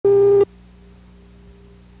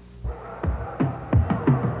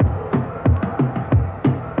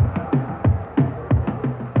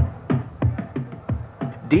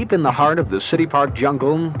Deep in the heart of the city park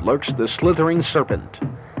jungle lurks the slithering serpent.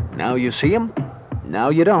 Now you see him, now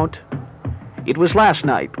you don't. It was last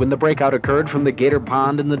night when the breakout occurred from the gator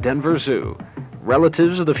pond in the Denver Zoo.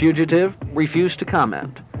 Relatives of the fugitive refused to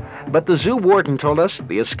comment. But the zoo warden told us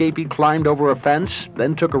the escapee climbed over a fence,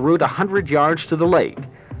 then took a route 100 yards to the lake.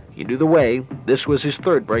 He knew the way. This was his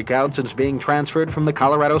third breakout since being transferred from the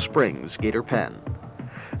Colorado Springs gator pen.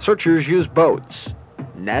 Searchers used boats,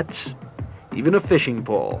 nets, even a fishing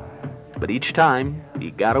pole. But each time,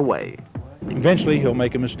 he got away. Eventually, he'll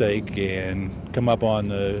make a mistake and come up on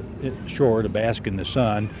the shore to bask in the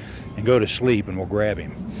sun and go to sleep, and we'll grab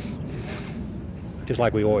him. Just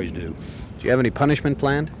like we always do. Do you have any punishment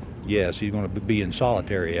planned? Yes, he's going to be in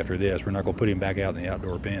solitary after this. We're not going to put him back out in the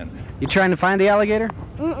outdoor pen. You trying to find the alligator?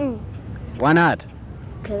 Mm-mm. Why not?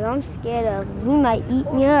 Because I'm scared of him. He might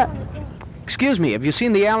eat me up. Excuse me, have you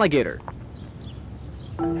seen the alligator?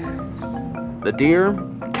 The deer,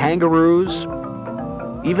 kangaroos,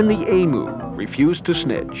 even the emu refused to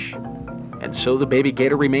snitch. And so the baby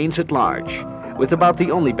gator remains at large, with about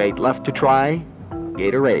the only bait left to try,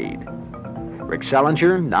 Gatorade. Rick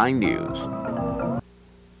Salinger, 9 News.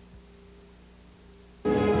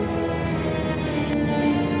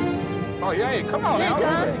 Oh, yeah, come on,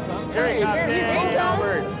 Albert. Here he comes,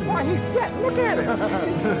 Albert. Why, he's jet. Look at him.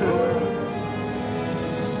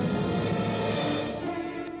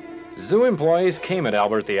 Zoo employees came at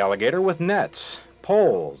Albert the alligator with nets,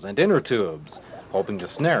 poles, and inner tubes, hoping to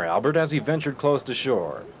snare Albert as he ventured close to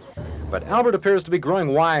shore. But Albert appears to be growing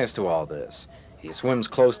wise to all this. He swims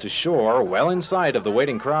close to shore, well in sight of the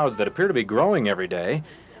waiting crowds that appear to be growing every day.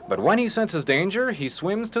 But when he senses danger, he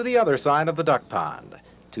swims to the other side of the duck pond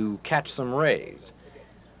to catch some rays,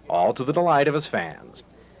 all to the delight of his fans.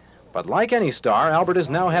 But like any star, Albert is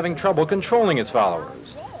now having trouble controlling his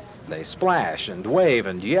followers. They splash and wave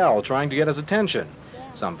and yell, trying to get his attention,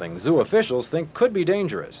 something zoo officials think could be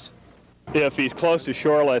dangerous. If he's close to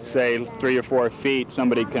shore, let's say 3 or 4 feet,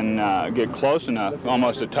 somebody can get close enough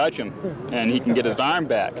almost to touch him, and he can get his arm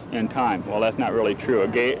back in time. Well, that's not really true.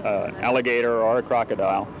 An alligator or a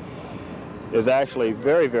crocodile is actually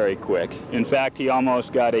very, very quick. In fact, he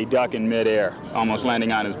almost got a duck in midair, almost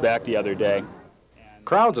landing on his back the other day.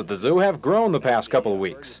 Crowds at the zoo have grown the past couple of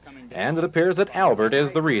weeks, and it appears that Albert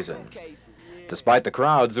is the reason. Despite the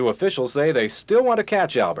crowd, zoo officials say they still want to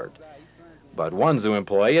catch Albert. But one zoo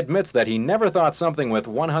employee admits that he never thought something with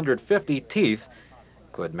 150 teeth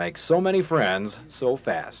could make so many friends so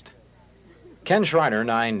fast. Ken Schreiner,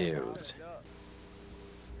 9 News.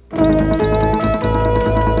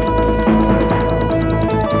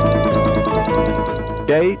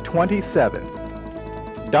 Day 27.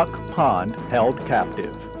 Duck Pond held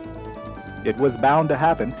captive. It was bound to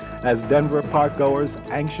happen as Denver parkgoers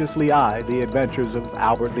anxiously eye the adventures of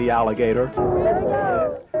Albert the alligator.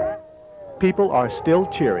 People are still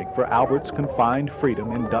cheering for Albert's confined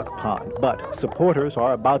freedom in Duck Pond, but supporters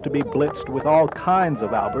are about to be blitzed with all kinds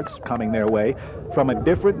of Alberts coming their way. From a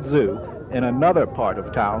different zoo in another part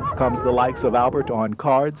of town comes the likes of Albert on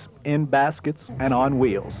cards, in baskets, and on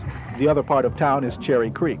wheels. The other part of town is Cherry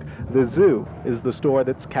Creek. The zoo is the store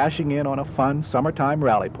that's cashing in on a fun summertime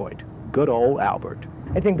rally point. Good old Albert.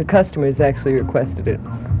 I think the customers actually requested it,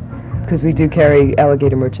 because we do carry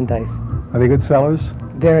alligator merchandise. Are they good sellers?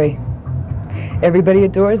 Very. Everybody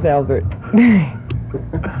adores Albert.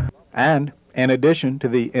 And in addition to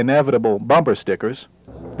the inevitable bumper stickers,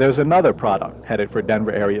 there's another product headed for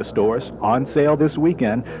Denver area stores on sale this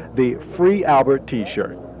weekend, the Free Albert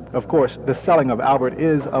t-shirt. Of course, the selling of Albert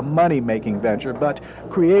is a money-making venture, but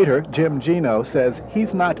creator Jim Gino says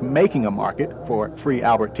he's not making a market for Free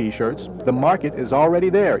Albert t-shirts. The market is already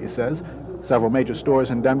there, he says. Several major stores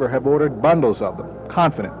in Denver have ordered bundles of them,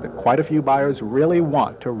 confident that quite a few buyers really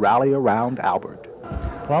want to rally around Albert.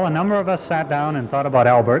 Well, a number of us sat down and thought about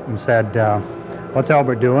Albert and said, what's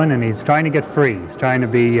Albert doing? And he's trying to get free. He's trying to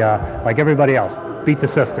be like everybody else, beat the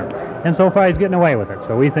system. And so far he's getting away with it.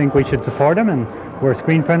 So we think we should support him, and we're a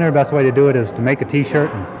screen printer. The best way to do it is to make a t-shirt,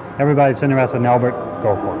 and everybody that's interested in Albert,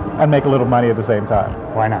 go for it. And make a little money at the same time.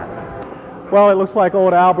 Why not? Well, it looks like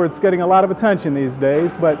old Albert's getting a lot of attention these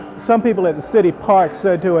days, but some people at the city park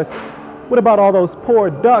said to us, what about all those poor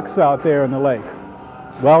ducks out there in the lake?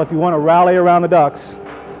 Well, if you want to rally around the ducks,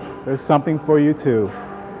 there's something for you too.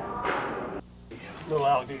 Little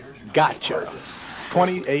alligators. Gotcha.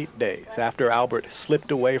 28 days after Albert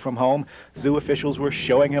slipped away from home, zoo officials were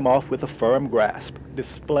showing him off with a firm grasp,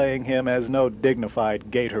 displaying him as no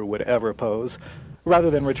dignified gator would ever pose.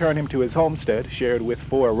 Rather than return him to his homestead, shared with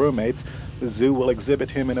 4 roommates, the zoo will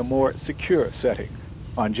exhibit him in a more secure setting.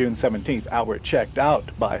 On June 17th, Albert checked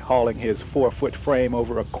out by hauling his 4-foot frame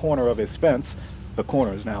over a corner of his fence. the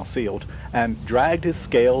corner is now sealed, and dragged his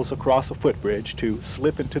scales across a footbridge to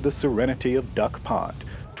slip into the serenity of Duck Pond.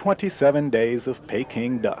 27 days of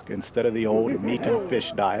Peking duck instead of the old meat and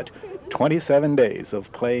fish diet. 27 days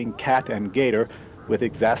of playing cat and gator with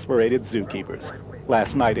exasperated zookeepers.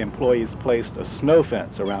 Last night, employees placed a snow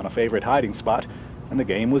fence around a favorite hiding spot, and the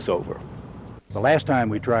game was over. The last time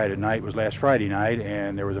we tried at night was last Friday night,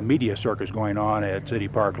 and there was a media circus going on at City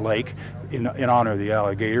Park Lake in honor of the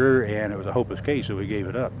alligator, and it was a hopeless case, so we gave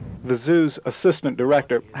it up. The zoo's assistant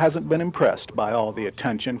director hasn't been impressed by all the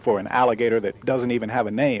attention for an alligator that doesn't even have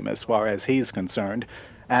a name as far as he's concerned.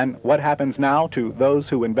 And what happens now to those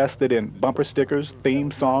who invested in bumper stickers,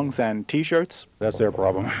 theme songs, and T-shirts? That's their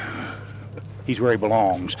problem. He's where he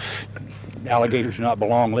belongs. Alligators do not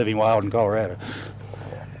belong living wild in Colorado.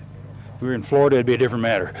 If we were in Florida, it'd be a different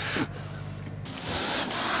matter.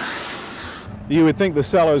 You would think the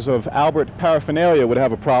sellers of Albert paraphernalia would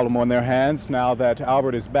have a problem on their hands now that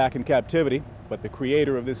Albert is back in captivity. But the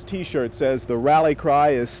creator of this T-shirt says the rally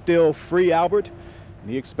cry is still Free Albert, and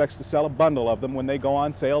he expects to sell a bundle of them when they go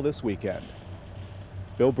on sale this weekend.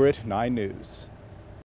 Bill Britt, 9 News.